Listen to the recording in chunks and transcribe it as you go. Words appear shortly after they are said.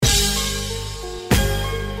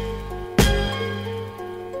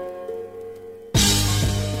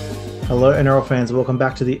Hello, NRL fans. Welcome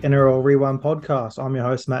back to the NRL Rewind podcast. I'm your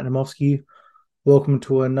host, Matt Namofsky. Welcome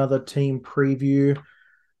to another team preview,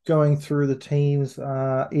 going through the teams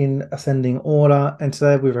in ascending order. And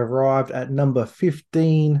today we've arrived at number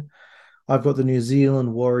 15. I've got the New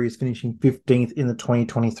Zealand Warriors finishing 15th in the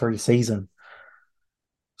 2023 season.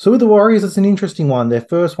 So with the Warriors, it's an interesting one. Their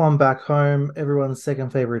first one back home, everyone's second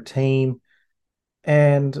favorite team.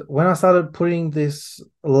 And when I started putting this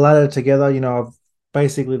ladder together,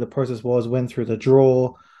 basically the process went through the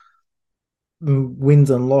draw, wins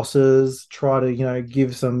and losses, try to,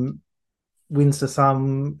 give some wins to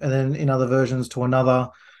some, and then in other versions to another.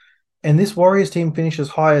 And this Warriors team finished as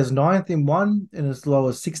high as 9th in one and as low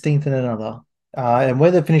as 16th in another. And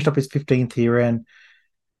where they finished up is 15th here. And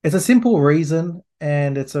it's a simple reason.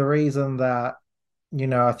 And it's a reason that,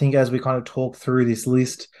 I think as we kind of talk through this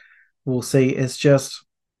list, we'll see it's just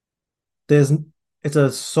it's a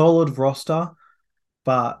solid roster,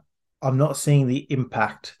 but I'm not seeing the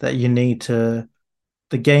impact that you need the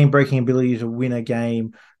game-breaking ability to win a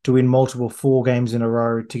game, to win multiple 4 games in a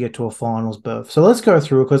row to get to a finals berth. So let's go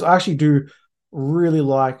through it because I actually do really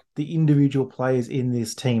like the individual players in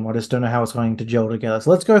this team. I just don't know how it's going to gel together. So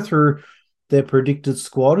let's go through their predicted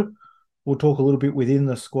squad. We'll talk a little bit within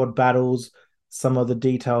the squad battles, some of the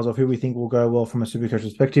details of who we think will go well from a Supercoach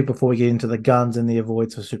perspective before we get into the guns and the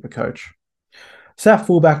avoids for Supercoach. South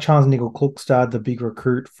fullback Charles Nicoll-Klokstad, the big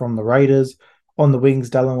recruit from the Raiders. On the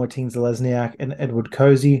wings, Dallin Watene-Zelezniak and Edward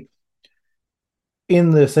Cozy.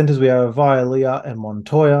 In the centres, we have Vialia and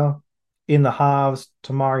Montoya. In the halves,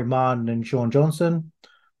 Tamari Martin and Sean Johnson.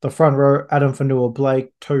 The front row, Adam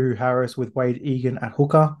Fanua-Blake, Tohu Harris with Wade Egan at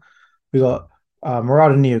hooker. We got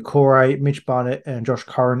Murata Niokore, Mitch Barnett, and Josh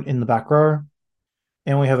Curran in the back row.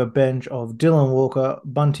 And we have a bench of Dylan Walker,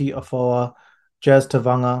 Bunty Afoa, Jazz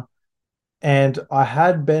Tavanga, and I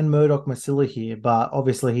had Ben Murdoch-Masila here, but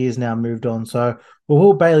obviously he has now moved on. So we'll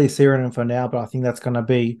hold Bailey Sirenin for now, but I think that's going to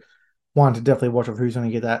be one to definitely watch of who's going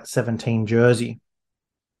to get that 17 jersey.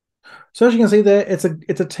 So as you can see there, it's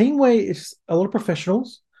a team where it's a lot of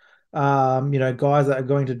professionals, guys that are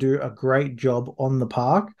going to do a great job on the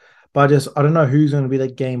park, but I don't know who's going to be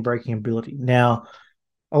that game-breaking ability. Now,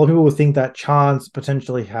 a lot of people will think that Chance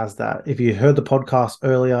potentially has that. If you heard the podcast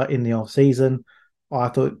earlier in the off-season, I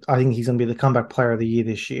think he's going to be the comeback player of the year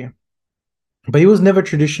this year. But he was never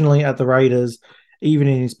traditionally at the Raiders, even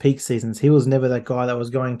in his peak seasons. He was never that guy that was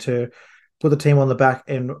going to put the team on the back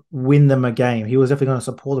and win them a game. He was definitely going to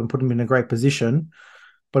support them, put them in a great position.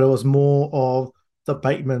 But it was more of the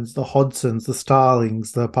Batemans, the Hodsons, the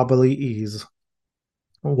Starlings, the Papali'is,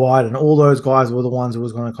 White, and all those guys were the ones who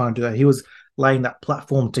was going to kind of do that. He was laying that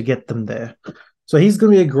platform to get them there. So he's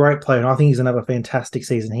going to be a great player, and I think he's going to have a fantastic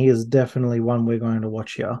season. He is definitely one we're going to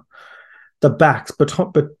watch here. The backs, but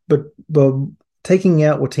taking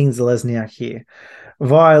out Watene-Zelezniak here,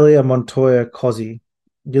 Vialia, Montoya, Cozy.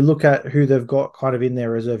 You look at who they've got kind of in their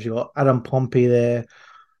reserves. You've got Adam Pompey there.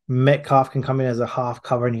 Metcalf can come in as a half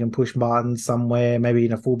cover and you can push Martin somewhere, maybe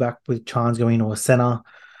in a fullback with Chance going into a center.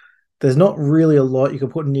 There's not really a lot. You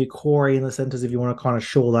can put Niokore in the centers if you want to kind of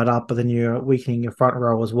shore that up, but then you're weakening your front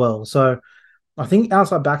row as well. So I think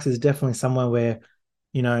outside backs is definitely somewhere where,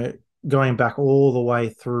 going back all the way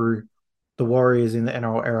through the Warriors in the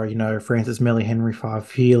NRL era, Francis Melly, Henry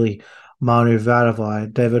Five-Healy, Manu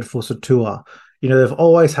Vatuvei, David Fusatua, they've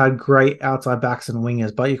always had great outside backs and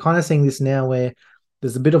wingers, but you're kind of seeing this now where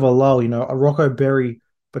there's a bit of a lull. A Rocco Berry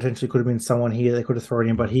potentially could have been someone here they could have thrown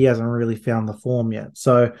in, but he hasn't really found the form yet.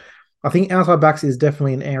 So I think outside backs is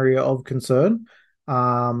definitely an area of concern,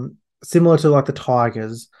 similar to like the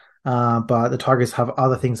Tigers. But the Tigers have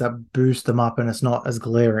other things that boost them up and it's not as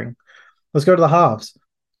glaring. Let's go to the halves.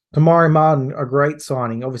 Tamari Martin, a great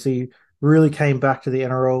signing. Obviously, really came back to the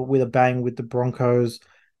NRL with a bang with the Broncos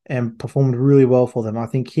and performed really well for them. I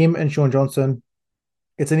think him and Sean Johnson,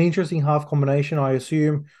 it's an interesting half combination. I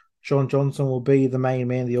assume Sean Johnson will be the main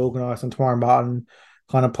man, the organizer, and Tamari Martin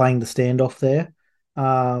kind of playing the standoff there.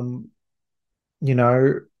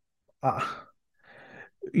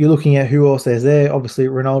 You're looking at who else there's there. Obviously,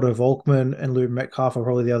 Ronaldo Volkman and Lou Metcalf are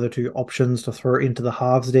probably the other two options to throw into the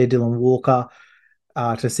halves there. Dylan Walker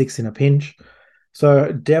to 6 in a pinch.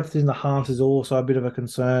 So depth in the halves is also a bit of a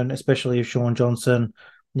concern, especially if Sean Johnson,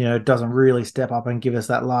 doesn't really step up and give us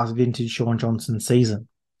that last vintage Sean Johnson season.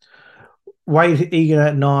 Wade Egan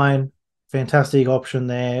at 9, fantastic option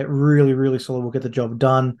there. Really, really solid. Will get the job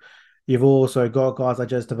done. You've also got guys like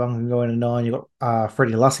Jez Tavanga can go into 9. You've got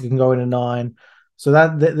Freddie Lussick can go into 9. So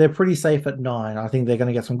that they're pretty safe at 9. I think they're going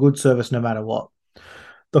to get some good service no matter what.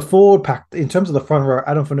 The forward pack, in terms of the front row,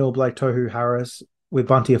 Adam Fanua-Blake, Tohu Harris, with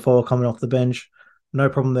Bunty Afoa coming off the bench, no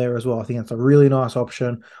problem there as well. I think it's a really nice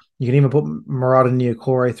option. You can even put Murata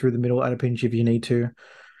Niokore through the middle at a pinch if you need to.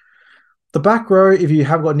 The back row, if you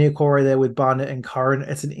have got Niokore there with Barnett and Curran,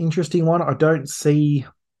 it's an interesting one. I don't see,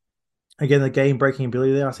 again, the game-breaking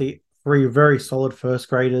ability there. I see three very solid first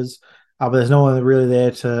graders, but there's no one really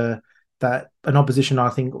there to that an opposition I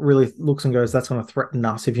think really looks and goes, that's going to threaten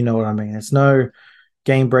us, if you know what I mean. It's no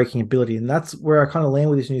game-breaking ability, and that's where I kind of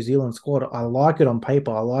land with this New Zealand squad. I like it on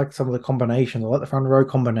paper. I like some of the combinations. I like the front row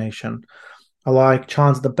combination. I like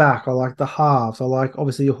Chance at the back. I like the halves. I like,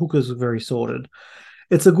 obviously, your hookers are very sorted.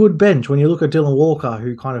 It's a good bench when you look at Dylan Walker,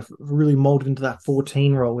 who kind of really molded into that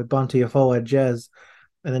 14 role with Bunty Afoa, Jazz,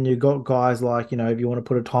 and then you've got guys like, if you want to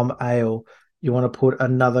put a Tom Ale, you want to put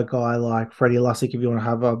another guy like Freddie Lussick if you want to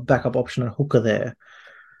have a backup option at hooker there.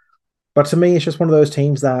 But to me, it's just one of those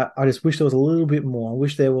teams that I just wish there was a little bit more. I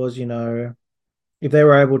wish there was, if they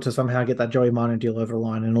were able to somehow get that Joey Manu deal over the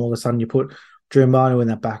line and all of a sudden you put Drew Manu in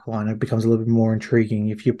that back line, it becomes a little bit more intriguing.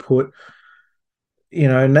 If you put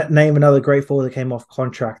name another great forward that came off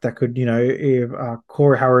contract that could, if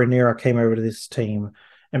Corey Haranira came over to this team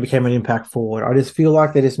and became an impact forward. I just feel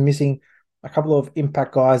like they're just missing a couple of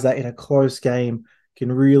impact guys that in a close game can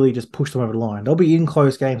really just push them over the line. They'll be in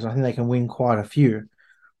close games. I think they can win quite a few.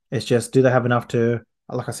 It's just, do they have enough to,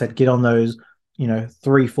 like I said, get on those,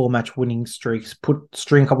 3-4 match winning streaks,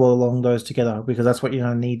 string a couple along those together, because that's what you're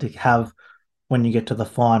going to need to have when you get to the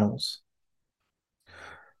finals.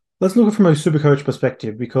 Let's look at it from a Supercoach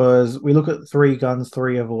perspective, because we look at 3 guns,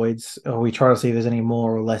 3 avoids, or we try to see if there's any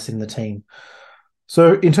more or less in the team.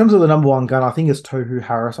 So in terms of the number 1 gun, I think it's Tohu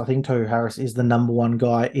Harris. I think Tohu Harris is the number 1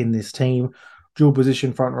 guy in this team. Dual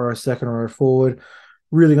position, front row, second row, forward.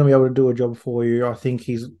 Really going to be able to do a job for you. I think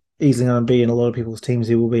he's easily going to be in a lot of people's teams.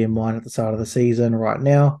 He will be in mine at the start of the season right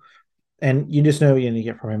now. And you just know what you're going to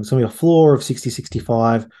get from him. It's going to be a floor of 60,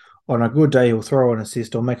 65. On a good day, he'll throw an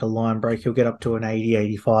assist or make a line break. He'll get up to an 80,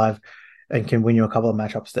 85 and can win you a couple of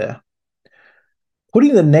matchups there.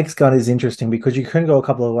 Putting the next gun is interesting because you can go a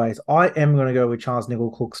couple of ways. I am going to go with Charles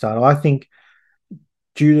Nichol-Klokstad. I think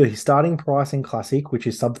due to his starting price in Classic, which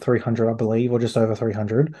is sub 300, I believe, or just over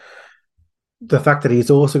 300, the fact that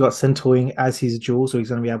he's also got centre wing as his dual, so he's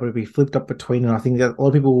going to be able to be flipped up between. And I think that a lot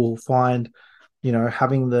of people will find,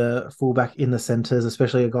 having the fullback in the centres,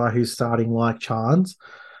 especially a guy who's starting like Chance,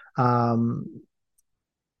 it's going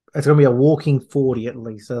to be a walking 40 at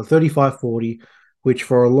least, so 35-40, which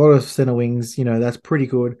for a lot of centre wings, that's pretty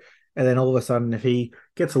good. And then all of a sudden, if he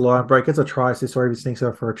gets a line break, gets a try assist, or even sneaks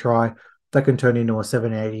over for a try, that can turn into a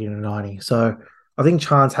 70, 80, and a 90. So I think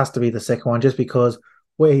Chance has to be the second one just because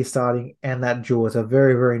where he's starting and that duel is a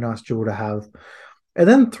very, very nice duel to have. And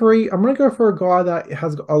then 3, I'm going to go for a guy that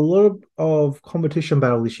has a lot of competition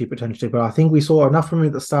battle this year potentially, but I think we saw enough from him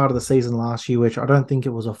at the start of the season last year, which I don't think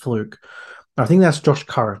it was a fluke. I think that's Josh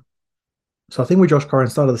Curran. So I think with Josh Curran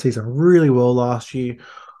started the season really well last year.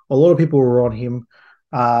 A lot of people were on him.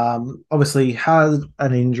 Obviously had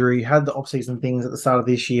an injury, had the off-season things at the start of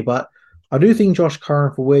this year, but I do think Josh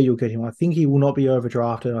Curran, for where you'll get him, I think he will not be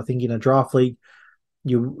overdrafted. I think in a draft league,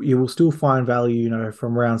 you will still find value,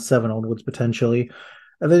 from round 7 onwards potentially.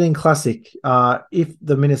 And then in Classic, if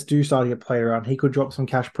the minutes do start to get played around, he could drop some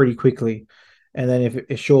cash pretty quickly. And then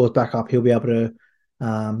if Shaw's back up, he'll be able to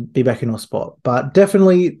be back in a spot. But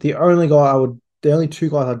definitely the only 2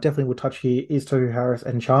 guys I definitely would touch here is Tohu Harris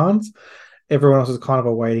and Chance. Everyone else is kind of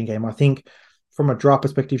a waiting game. I think from a draft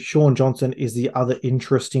perspective, Shaun Johnson is the other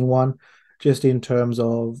interesting one, just in terms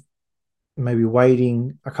of maybe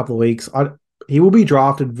waiting a couple of weeks. He will be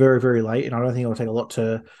drafted very, very late, and I don't think it'll take a lot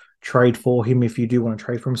to trade for him if you do want to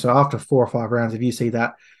trade for him. So after 4 or 5 rounds, if you see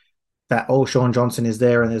that Shaun Johnson is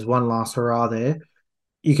there and there's one last hurrah there,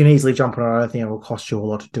 you can easily jump on it. I don't think it will cost you a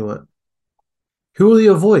lot to do it. Who are the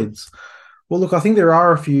avoids? Well, look, I think there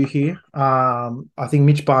are a few here. I think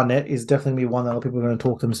Mitch Barnett is definitely one that a lot of people are going to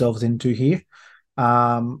talk themselves into here.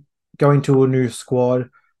 Going to a new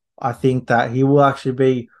squad, I think that he will actually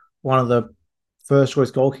be one of the first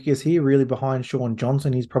choice goal kickers here, really behind Shaun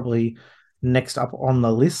Johnson. He's probably next up on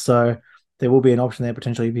the list, so there will be an option there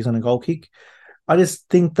potentially if he's on a goal kick. I just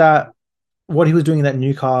think that what he was doing in that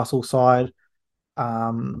Newcastle side,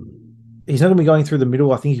 he's not going to be going through the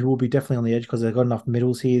middle. I think he will be definitely on the edge because they've got enough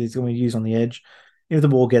middles here. He's going to be used on the edge. If the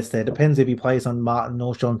ball gets there, depends if he plays on Martin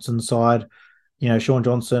North Johnson's side. Shaun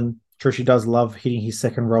Johnson, Trishy does love hitting his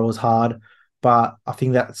second row as hard, but I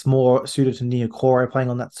think that's more suited to Niokore playing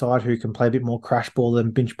on that side, who can play a bit more crash ball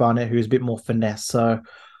than Binch Barnett, who's a bit more finesse. So,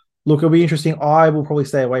 look, it'll be interesting. I will probably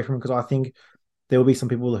stay away from him because I think there will be some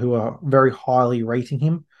people who are very highly rating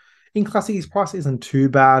him. In Classic, his price isn't too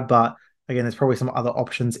bad, but again, there's probably some other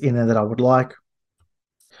options in there that I would like.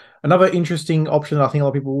 Another interesting option that I think a lot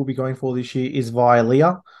of people will be going for this year is Via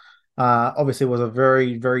Leah. Obviously, was a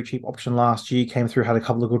very, very cheap option last year. Came through, had a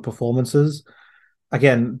couple of good performances.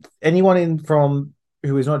 Again, anyone in from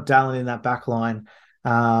who is not Dallin in that back line,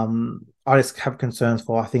 I just have concerns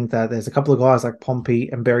for. I think that there's a couple of guys like Pompey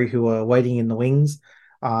and Berry who are waiting in the wings.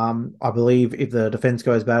 I believe if the defense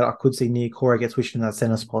goes bad, I could see Niokora get switched in that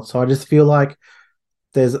center spot. So I just feel like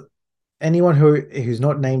there's anyone who's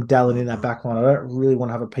not named Dallin in that back line, I don't really want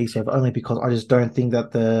to have a piece of, only because I just don't think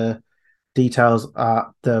that the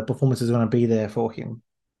performance is going to be there for him.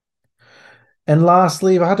 And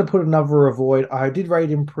lastly, if I had to put another avoid, I did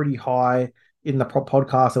rate him pretty high in the prop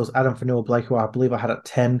podcast. It was Adam Fanua Blake, who I believe I had at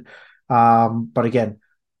 10. But again,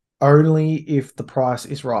 only if the price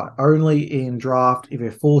is right. Only in draft, if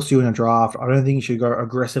it forced you in a draft, I don't think you should go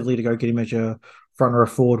aggressively to go get him as your front or a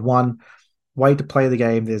forward one. Wait to play the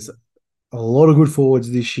game. There's a lot of good forwards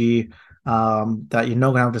this year that you're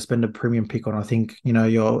not going to have to spend a premium pick on. I think,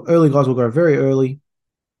 your early guys will go very early.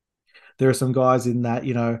 There are some guys in that,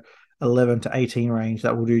 11 to 18 range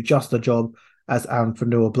that will do just the job as Aaron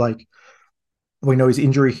Fanua Blake. We know his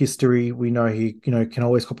injury history. We know he, can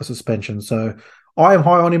always cop a suspension. So I am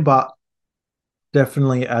high on him, but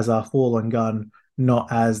definitely as a fallen gun,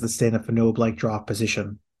 not as the standard Fanua Blake draft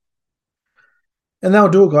position. And that'll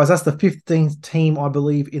do it, guys. That's the 15th team, I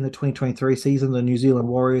believe, in the 2023 season, the New Zealand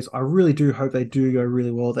Warriors. I really do hope they do go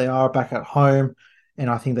really well. They are back at home, and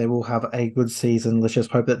I think they will have a good season. Let's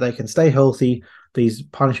just hope that they can stay healthy, these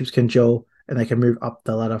partnerships can gel, and they can move up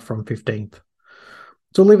the ladder from 15th.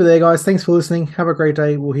 So I'll leave it there, guys. Thanks for listening. Have a great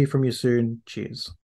day. We'll hear from you soon. Cheers.